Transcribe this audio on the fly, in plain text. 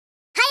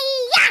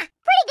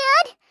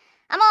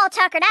I'm all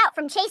tuckered out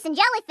from chasing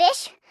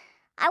jellyfish.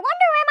 I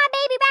wonder where my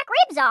baby back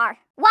ribs are.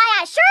 Why,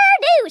 I sure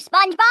do,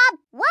 SpongeBob.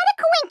 What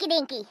a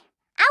coinkydinky.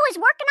 I was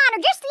working on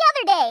her just the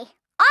other day.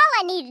 All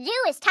I need to do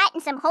is tighten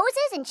some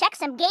hoses and check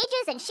some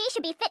gauges, and she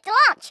should be fit to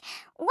launch.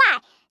 Why?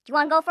 Do you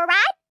want to go for a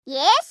ride?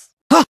 Yes?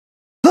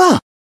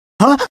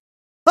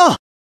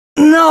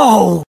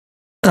 No!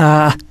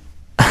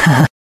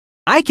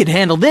 I could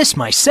handle this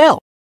myself.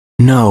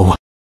 No.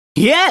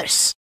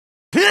 Yes!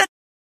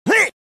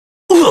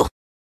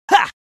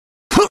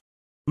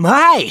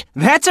 My,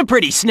 that's a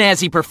pretty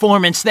snazzy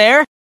performance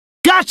there.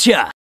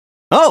 Gotcha!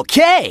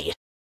 Okay!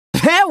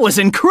 That was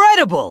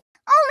incredible!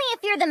 Only if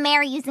you're the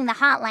mayor using the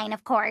hotline,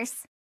 of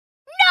course.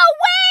 No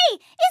way!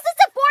 Is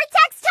this a fourth